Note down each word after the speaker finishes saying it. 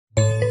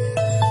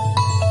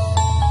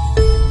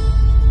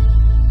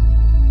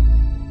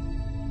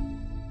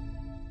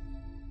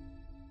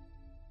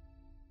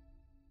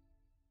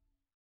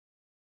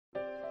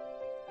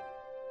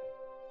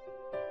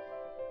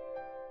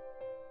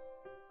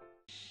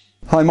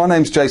Hi, my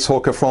name's Jas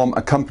Hawker from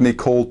a company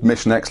called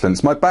Mission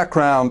Excellence. My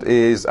background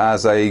is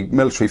as a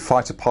military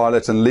fighter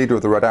pilot and leader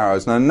of the Red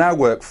Arrows, and I now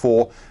work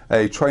for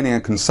a training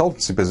and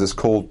consultancy business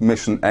called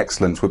Mission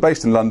Excellence. We're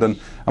based in London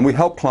and we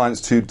help clients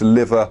to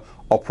deliver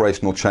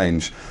operational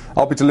change.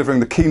 I'll be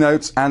delivering the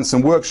keynotes and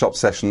some workshop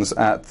sessions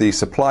at the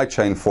Supply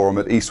Chain Forum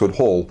at Eastwood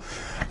Hall.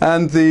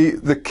 And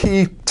the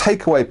key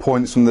takeaway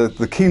points from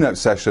the keynote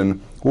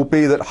session will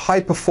be that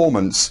high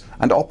performance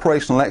and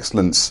operational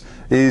excellence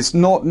is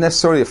not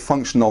necessarily a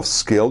function of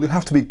skill. You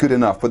have to be good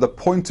enough, but the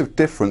point of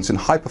difference in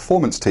high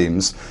performance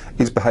teams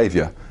is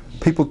behaviour.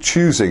 People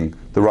choosing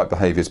the right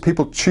behaviours,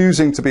 people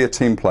choosing to be a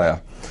team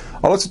player.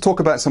 I'll also talk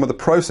about some of the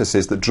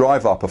processes that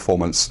drive our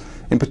performance,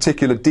 in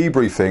particular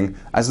debriefing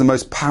as the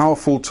most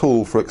powerful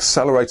tool for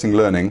accelerating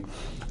learning,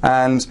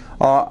 and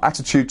our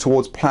attitude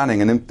towards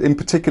planning, and in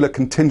particular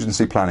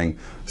contingency planning,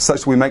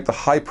 such that we make the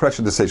high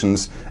pressure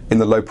decisions in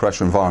the low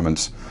pressure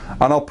environment.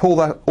 And I'll pull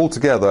that all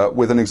together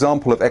with an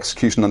example of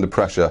execution under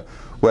pressure,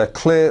 where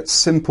clear,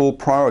 simple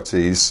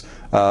priorities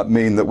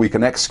mean that we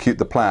can execute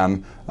the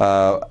plan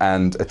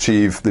and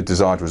achieve the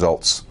desired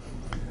results.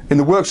 In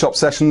the workshop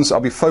sessions,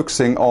 I'll be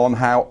focusing on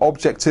how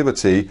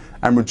objectivity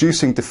and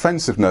reducing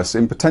defensiveness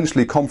in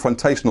potentially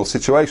confrontational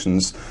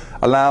situations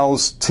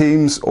allows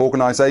teams,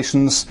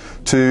 organisations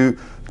to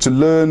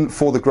learn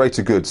for the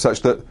greater good,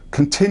 such that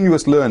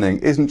continuous learning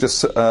isn't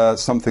just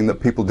something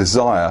that people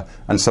desire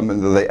and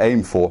something that they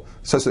aim for,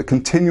 such that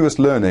continuous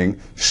learning,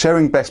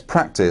 sharing best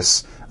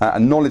practice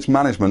and knowledge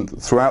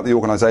management throughout the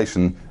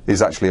organisation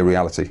is actually a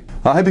reality.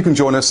 I hope you can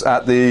join us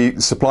at the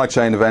supply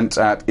chain event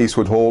at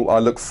Eastwood Hall. I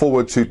look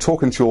forward to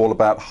talking to you all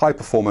about high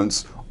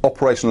performance,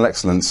 operational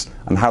excellence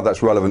and how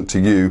that's relevant to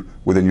you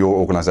within your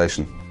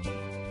organisation.